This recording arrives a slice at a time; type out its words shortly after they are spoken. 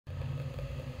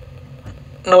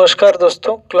नमस्कार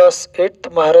दोस्तों, class 8th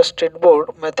Maharashtra state board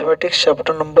mathematics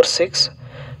chapter number 6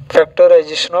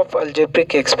 factorization of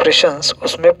algebraic expressions,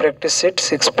 उसमें practice set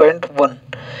 6.1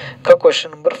 का question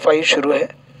number 5 शुरू है।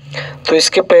 तो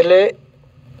इसके पहले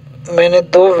मैंने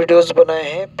 2 वीडियोस बनाए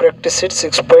हैं प्रैक्टिस सेट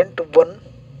 6.1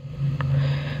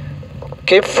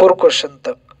 के 4 क्वेश्चन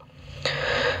तक।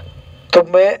 तो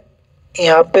मैं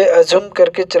यहाँ पे अज्यूम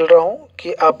करके चल रहा हूँ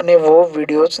कि आपने वो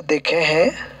वीडियोस देखे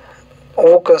हैं,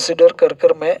 वो कंसिडर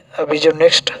कर मैं अभी जो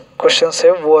नेक्स्ट क्वेश्चन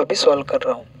है वो अभी सॉल्व कर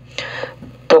रहा हूँ।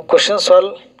 तो क्वेश्चन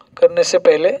सॉल्व करने से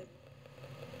पहले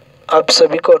आप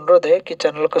सभी को अनुरोध है कि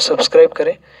चैनल को सब्सक्राइब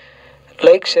करें,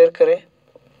 लाइक शेयर करें,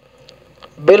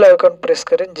 बेल आइकन प्रेस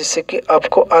करें, जिससे कि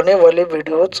आपको आने वाले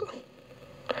वीडियोस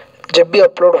जब भी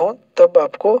अपलोड हों तब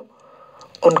आपको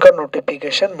उनका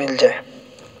नोटिफिकेशन मिल जाए।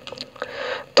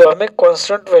 तो हमें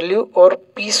कांस्टेंट वैल्यू और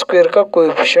पी स्क्वायर का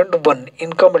कोएफिशिएंट 1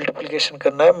 इनका मल्टीप्लिकेशन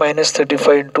करना है।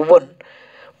 -35 इंटू 1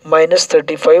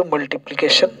 -35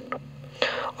 मल्टीप्लिकेशन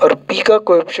और p का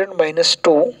कोएफिशिएंट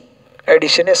 -2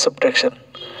 एडिशन या सब्ट्रैक्शन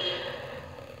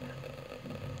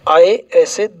आए,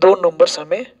 ऐसे 2 नंबर्स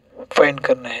हमें फाइंड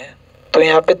करने हैं। तो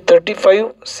यहाँ पे 35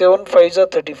 7 5 जा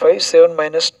 35 7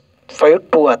 -5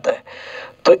 2 आता है।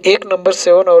 तो एक नंबर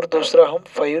 7 और दूसरा हम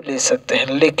 5 ले सकते हैं,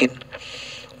 लेकिन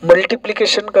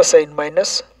मल्टीप्लिकेशन का साइन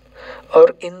माइनस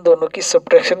और इन दोनों की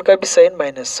सब्ट्रैक्शन का भी साइन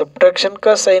माइनस। सब्ट्रैक्शन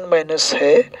का साइन माइनस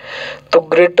है तो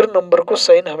ग्रेटर नंबर को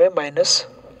साइन हमें माइनस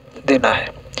देना है।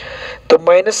 तो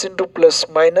माइनस इंटू प्लस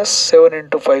 -7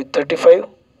 इंटू 5 35,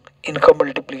 इनका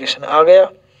मल्टीप्लिकेशन आ गया।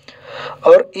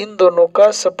 और इन दोनों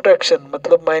का सब्ट्रैक्शन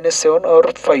मतलब -7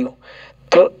 और 5,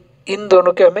 तो इन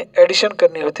दोनों के हमें एडिशन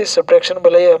करनी होती है। सब्ट्रैक्शन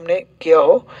भले ही हमने किया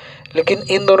हो, लेकिन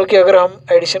इन दोनों की अगर हम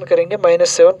एडिशन करेंगे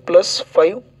 -7 प्लस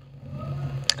 5,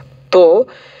 तो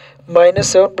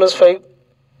 -7 प्लस 5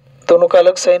 दोनों का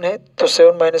अलग साइन है, तो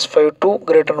 7 -5 2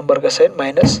 ग्रेटर नंबर का साइन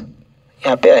माइनस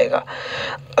यहाँ पे आएगा।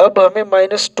 अब हमें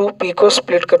 -2p को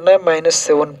स्प्लिट करना है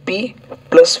 -7p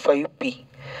प्लस 5p,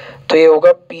 तो ये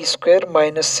होगा p square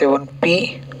 -7p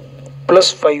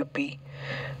plus 5p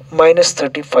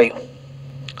 -35।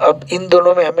 अब इन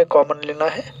दोनों में हमें कॉमन लेना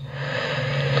है,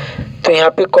 तो यहाँ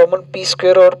पे कॉमन p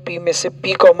स्क्वायर और p में से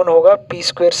p कॉमन होगा। p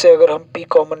स्क्वायर से अगर हम p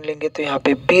कॉमन लेंगे तो यहाँ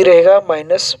पे p रहेगा,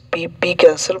 माइनस p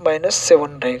कैंसिल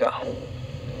 -7 रहेगा,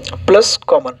 प्लस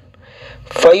कॉमन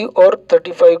 5 और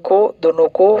 35 को दोनों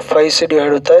को 5 से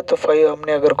डिवाइड होता है, तो 5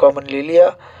 हमने अगर कॉमन ले लिया,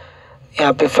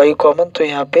 यहाँ पे 5 कॉमन, तो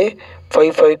यहाँ पे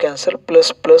 5 कैंसिल,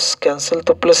 प्लस प्लस कैंसिल,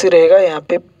 तो प्लस ही रहेगा यहाँ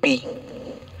पे p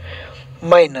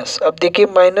माइनस। अब देखिए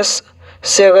माइनस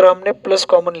से अगर हमने प्लस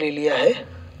कॉमन ले लिया है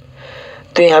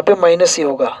तो यहाँ पे माइनस ही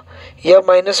होगा, या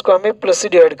माइनस को हमें प्लस से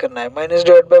डिवाइड करना है, minus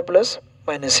divide by plus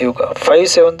minus ही होगा। 5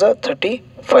 7 जा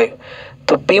 35,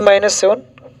 तो p -7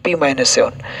 p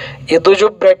 -7, ये दो जो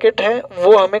ब्रैकेट हैं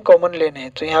वो हमें कॉमन लेने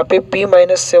हैं। तो यहाँ पे p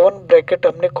 -7 ब्रैकेट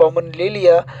हमने कॉमन ले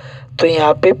लिया, तो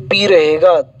यहाँ पे p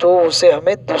रहेगा, तो उसे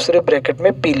हमें दूसरे ब्रैकेट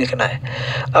में p लिखना है।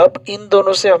 अब इन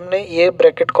दोनों से हमने ये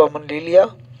ब्रैकेट कॉमन ले लिया,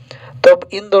 तो अब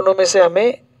इन दोनों में से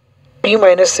हमें p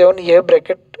 -7 यह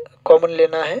ब्रैकेट कॉमन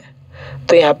लेना है,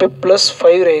 तो यहाँ पे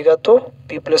 +5 रहेगा, तो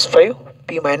p + 5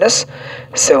 p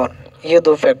 -7, ये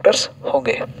 2 फैक्टर्स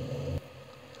होंगे।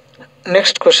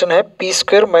 नेक्स्ट क्वेश्चन है p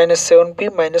स्क्वायर -7p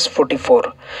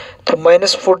 -44। तो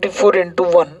 -44 इंटू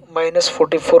 1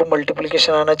 -44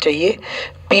 मल्टीप्लिकेशन आना चाहिए,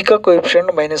 p का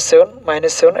कोएफिशिएंट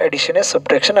 -7 एडिशन या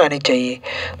सब्ट्रैक्शन आनी चाहिए।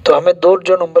 तो हमें 2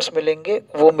 जो नंबर्स मिलेंगे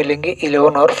वो मिलेंगे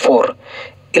 11 और 4।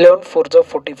 11 4 जा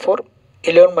 44,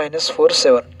 11 - 4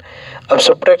 7। अब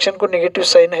सब्ट्रैक्शन को नेगेटिव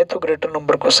साइन है तो ग्रेटर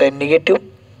नंबर को sign negative,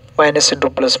 minus into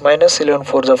plus minus, 11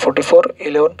 4 जा 44,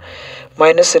 11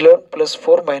 -11 प्लस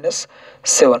 4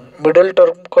 -7। मिडिल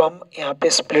टर्म को हम यहाँ पे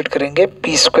स्प्लिट करेंगे,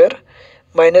 p स्क्वायर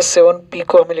 -7p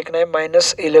को हमें लिखना है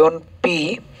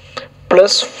 -11p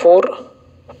प्लस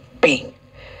 4p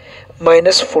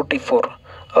 -44।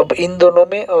 अब इन दोनों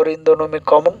में और इन दोनों में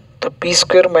कॉमन, तो p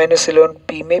स्क्वायर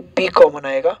 -11p में p कॉमन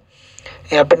आएगा।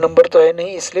 यहाँ पे नंबर तो है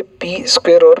नहीं, इसलिए p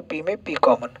स्क्वायर और p में p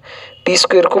कॉमन। p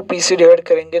स्क्वायर को p से डिवाइड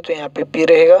करेंगे तो यहाँ पे p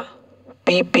रहेगा,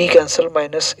 p कैंसिल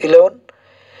 -11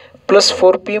 प्लस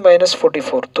 4p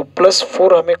 -44, तो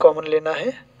 +4 हमें कॉमन लेना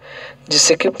है,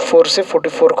 जिससे कि 4 से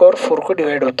 44 को और 4 को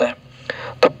डिवाइड होता है।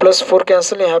 तो +4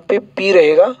 कैंसिल, यहाँ पे p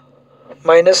रहेगा,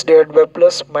 minus divide by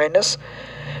plus minus,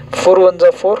 4 1 जा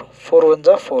 4, 4 1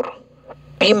 जा 4,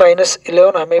 p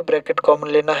 -11 हमें ब्रैकेट कॉमन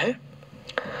लेना है,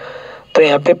 तो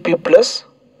यहाँ पे p +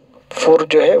 4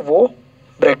 जो है वो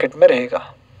ब्रैकेट में रहेगा।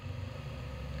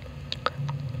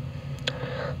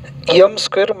 m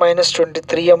स्क्वायर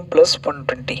 -23m +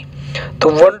 120, तो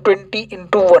 120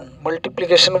 इंटू 1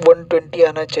 मल्टीप्लिकेशन 120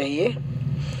 आना चाहिए,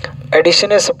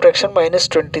 एडिशन या सब्ट्रैक्शन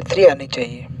 -23 आनी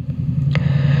चाहिए।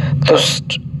 तो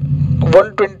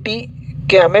 120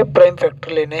 के हमें प्राइम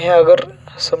फैक्टर लेने हैं। अगर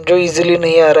समझो इजीली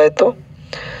नहीं आ रहा है तो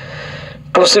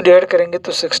 2 से डिवाइड करेंगे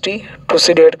तो 60, 2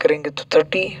 से डिवाइड करेंगे तो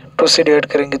 30, 2 से डिवाइड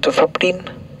करेंगे तो 15,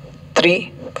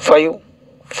 3, 5,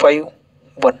 5,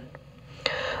 1।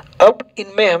 अब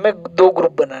इनमें हमें दो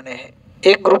ग्रुप बनाने हैं।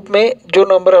 एक ग्रुप में जो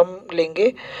नंबर हम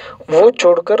लेंगे वो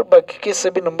छोड़कर बाकी के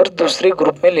सभी नंबर दूसरे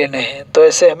ग्रुप में लेने हैं। तो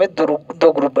ऐसे हमें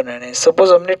दो ग्रुप बनाने हैं।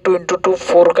 सपोज हमने 2 इंटू 2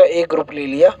 4 का एक ग्रुप ले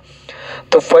लिया,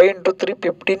 तो 5 इंटू 3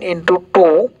 15 इंटू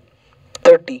 2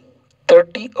 30,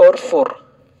 30 और 4,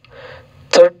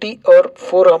 30 और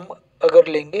 4 हम अगर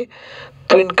लेंगे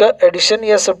तो इनका एडिशन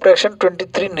या सब्ट्रैक्शन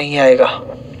 23 नहीं आएगा।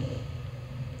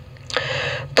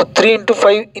 तो 3 इंटू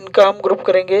 5 इनका हम ग्रुप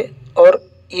करेंगे और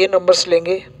ये नंबर्स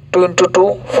लेंगे। 2 इंटू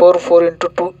 2 4, 4 इंटू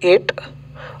 2 8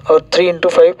 और 3 इंटू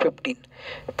 5 15,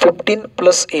 15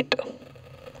 प्लस 8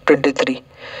 23।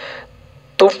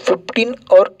 तो 15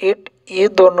 और 8 ये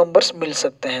दो नंबर्स मिल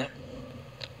सकते हैं।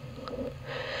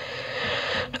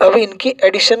 अब इनकी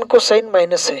एडिशन को साइन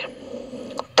माइनस है,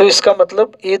 तो इसका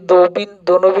मतलब ये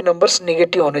दोनों भी नंबर्स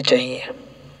निगेटिव होने चाहिए,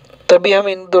 तभी हम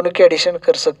इन दोनों की एडिशन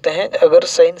कर सकते हैं अगर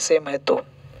साइन सेम है तो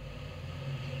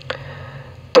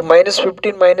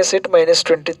 -15 -8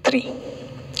 -23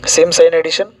 same sign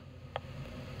addition,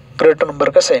 greater number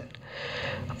का sign.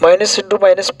 Minus into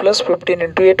minus plus 15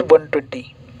 into 8 120,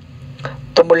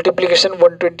 तो मल्टीप्लीकेशन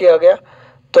 120 आ गया।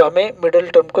 तो हमें मिडिल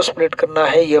टर्म को स्प्लिट करना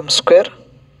है m square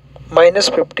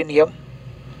 -15m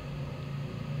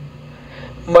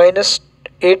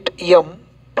 -8m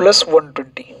plus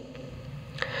 120।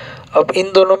 अब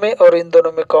इन दोनों में और इन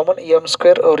दोनों में कॉमन m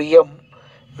स्क्वायर और m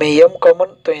में m कॉमन,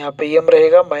 तो यहाँ पे m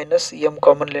रहेगा माइनस m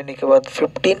कॉमन लेने के बाद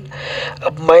 15।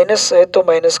 अब माइनस है तो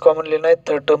माइनस कॉमन लेना है।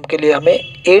 थर्ड टर्म के लिए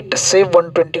हमें 8 से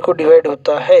 120 को डिवाइड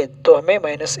होता है तो हमें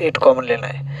 -8 कॉमन लेना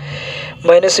है।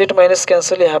 -8 माइनस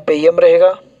कैंसिल, यहाँ पे m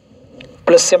रहेगा,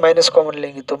 प्लस से माइनस कॉमन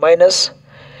लेंगे तो माइनस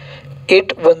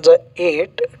 8 1 जा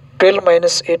 8, 12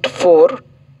 माइनस 8 4,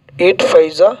 8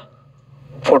 5 जा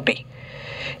 40।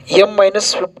 m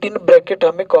माइनस 15 ब्रैकेट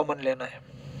हमें कॉमन लेना है,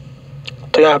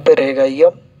 तो यहाँ पे रहेगा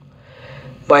m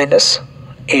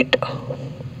 -8।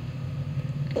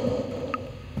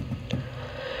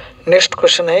 नेक्स्ट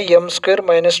क्वेश्चन है m स्क्वायर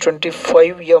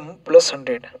 -25m प्लस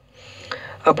 100।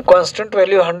 अब constant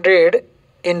value 100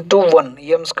 into 1,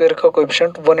 m square का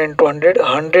कोएफिशिएंट 1 इंटू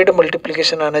 100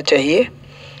 मल्टीप्लीकेशन आना चाहिए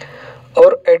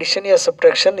और एडिशन या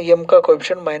सब्ट्रैक्शन m का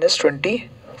कोएफिशिएंट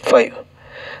 -25।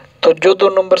 तो जो दो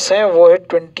नंबर्स हैं वो है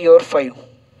 20 और 5,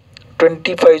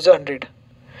 25 जा 100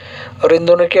 और इन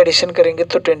दोनों की एडिशन करेंगे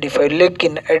तो 25।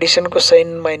 लेकिन एडिशन को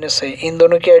साइन माइनस है, इन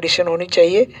दोनों की एडिशन होनी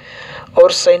चाहिए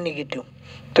और साइन निगेटिव,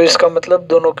 तो इसका मतलब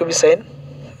दोनों के भी साइन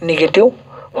निगेटिव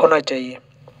होना चाहिए।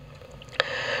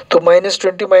 तो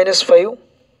 -20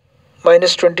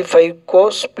 -5 को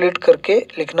स्प्लिट करके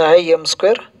लिखना है m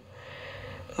square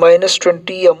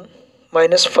 -20m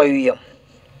 -5m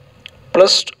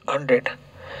plus 100।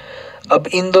 अब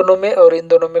इन दोनों में और इन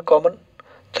दोनों में कॉमन,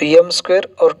 तो m स्क्वायर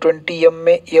और 20m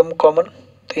में m कॉमन,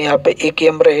 तो यहाँ पे एक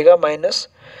m रहेगा माइनस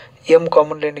m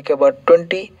कॉमन लेने के बाद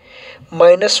 20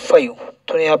 -5,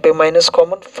 तो यहाँ पे माइनस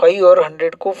कॉमन, 5 और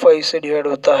 100 को 5 से डिवाइड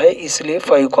होता है इसलिए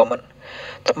 5 कॉमन,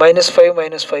 तो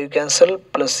 -5 cancel,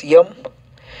 plus m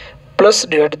plus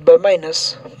divided by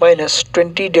minus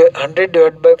 20 100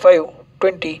 divide by 5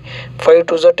 20, 5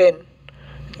 2 जा 10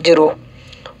 0,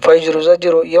 5 0 जा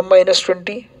 0, m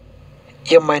 -20,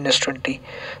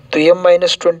 तो m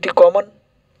 -20 कॉमन,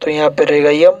 तो यहाँ पे रहेगा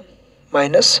m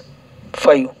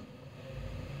 -5।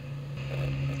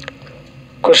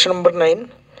 क्वेश्चन नंबर 9,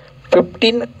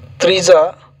 15 3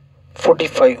 जा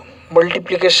 45,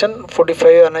 मल्टीप्लीकेशन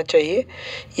 45 आना चाहिए।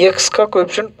 x का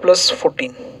कोएफिशिएंट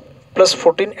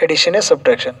 +14 एडिशन है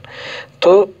सब्ट्रैक्शन,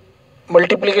 तो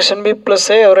मल्टीप्लीकेशन भी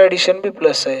प्लस है और एडिशन भी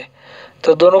प्लस है,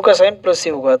 तो दोनों का साइन प्लस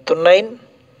ही होगा। तो 9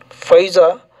 5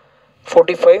 जा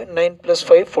 45, 9 +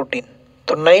 5 14,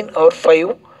 तो 9 और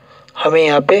 5 हमें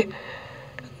यहाँ पे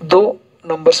दो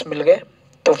नंबर्स मिल गए।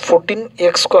 तो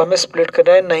 14x को हमें स्प्लिट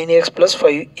करना है 9x +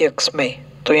 5x में,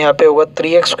 तो यहाँ पे होगा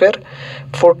 3x²।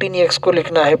 14x को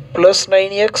लिखना है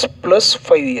 +9x +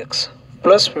 5x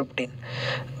 + 15,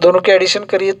 दोनों के एडिशन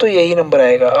करिए तो यही नंबर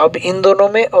आएगा। अब इन दोनों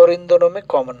में और इन दोनों में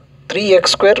कॉमन,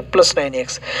 3x² +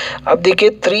 9x। अब देखिए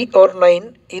 3 और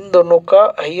 9 इन दोनों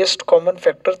का हाईएस्ट कॉमन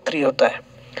फैक्टर 3 होता है,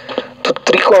 तो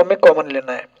 3 को हमें कॉमन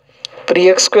लेना है।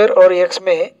 3x² और x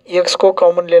में x को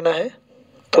कॉमन लेना है,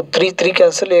 तो 3 3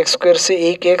 कैंसिल, x² से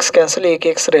 1 x कैंसिल, 1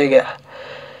 x रह गया,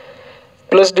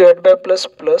 प्लस डिवाइड बाय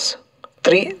प्लस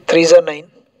 3 3 जा 9,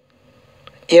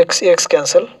 x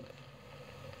कैंसिल,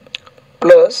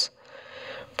 प्लस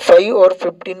 5 और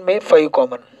 15 में 5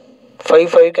 कॉमन, 5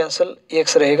 5 कैंसिल,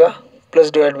 एक्स रहेगा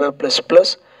plus divide by plus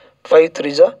plus 5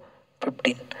 3 जा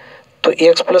 15, तो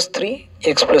एक्स प्लस 3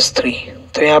 एक्स प्लस 3,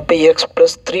 तो यहाँ पे एक्स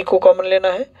प्लस 3 को कॉमन लेना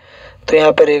है, तो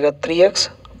यहाँ पे रहेगा 3x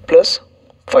plus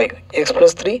 5, x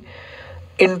plus 3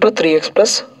 into 3x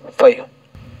plus 5।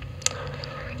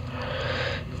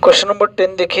 Question number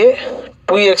 10 देखिए,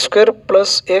 2x²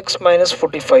 प्लस एक्स माइनस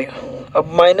 45।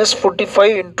 अब माइनस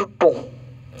 45 इंटू 2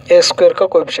 एक्स स्क्वायर का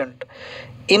कोएफिशिएंट,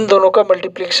 इन दोनों का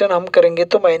मल्टीप्लिकेशन हम करेंगे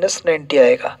तो माइनस 90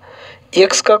 आएगा।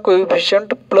 एक्स का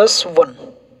कोएफिशिएंट प्लस 1,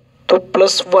 तो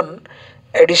प्लस 1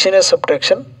 एडिशन या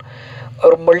सब्ट्रैक्शन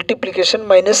और मल्टीप्लिकेशन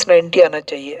माइनस 90 आना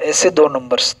चाहिए, ऐसे दो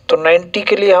नंबर्स। तो 90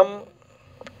 के लिए हम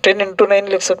 10 इंटू 9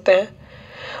 लिख सकते हैं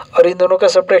और इन दोनों का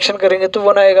सब्ट्रैक्शन करेंगे तो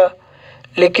 1 आएगा,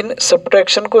 लेकिन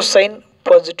सब्ट्रैक्शन को साइन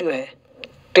पॉजिटिव है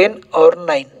 10 और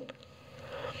 9,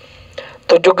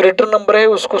 तो जो ग्रेटर नंबर है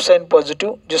उसको साइन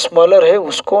पॉजिटिव, जो स्मॉलर है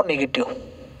उसको negative.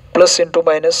 Plus into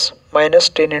minus,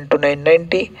 minus 10 into 9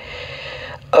 90।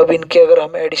 अब इनके अगर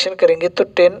हम एडिशन करेंगे तो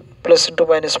 10 plus into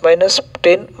minus minus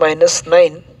 10 minus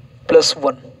 9 plus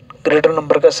 1, greater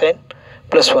number का साइन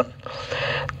प्लस 1।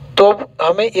 तो अब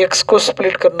हमें x को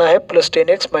स्प्लिट करना है, प्लस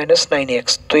 10x माइनस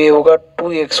 9x, तो ये होगा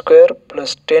 2x²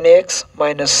 plus 10x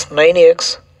minus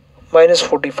 9x minus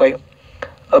 45।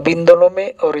 अब इन दोनों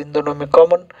में और इन दोनों में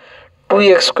कॉमन,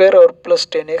 2x² और प्लस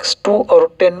 10x, 2 और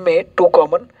 10 में 2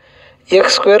 कॉमन,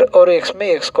 x² और x में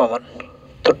x कॉमन,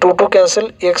 तो 2 2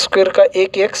 कैंसिल, x² का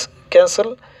एक x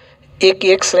कैंसिल, एक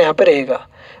x यहाँ पे रहेगा,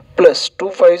 प्लस 2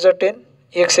 5 जा 10,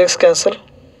 x कैंसिल,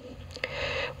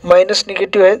 माइनस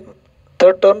निगेटिव है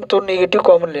थर्ड टर्म तो निगेटिव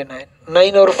कॉमन लेना है।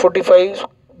 9 और 45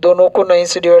 दोनों को 9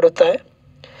 से डिवाइड होता है,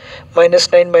 माइनस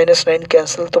 9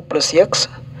 कैंसिल, तो plus x,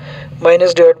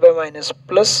 minus divide by minus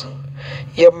plus,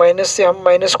 या माइनस से हम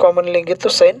माइनस कॉमन लेंगे तो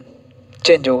साइन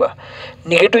चेंज होगा।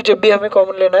 निगेटिव जब भी हमें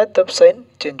कॉमन लेना है तब साइन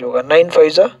चेंज होगा। 9 5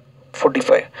 जा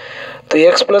 45, तो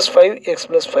x plus 5 x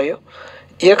plus 5,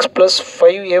 x plus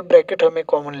 5 ये ब्रैकेट हमें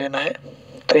कॉमन लेना है,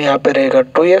 तो यहाँ पे रहेगा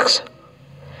 2x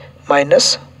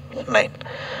माइनस 9।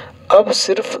 अब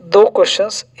सिर्फ 2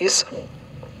 क्वेश्चंस इस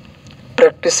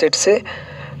प्रैक्टिस सेट से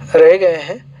रह गए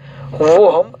हैं, वो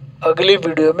हम अगली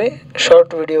वीडियो में,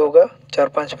 शॉर्ट वीडियो होगा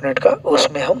 4-5 मिनट का,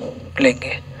 उसमें हम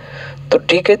लेंगे। तो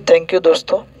ठीक है, थैंक यू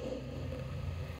दोस्तों।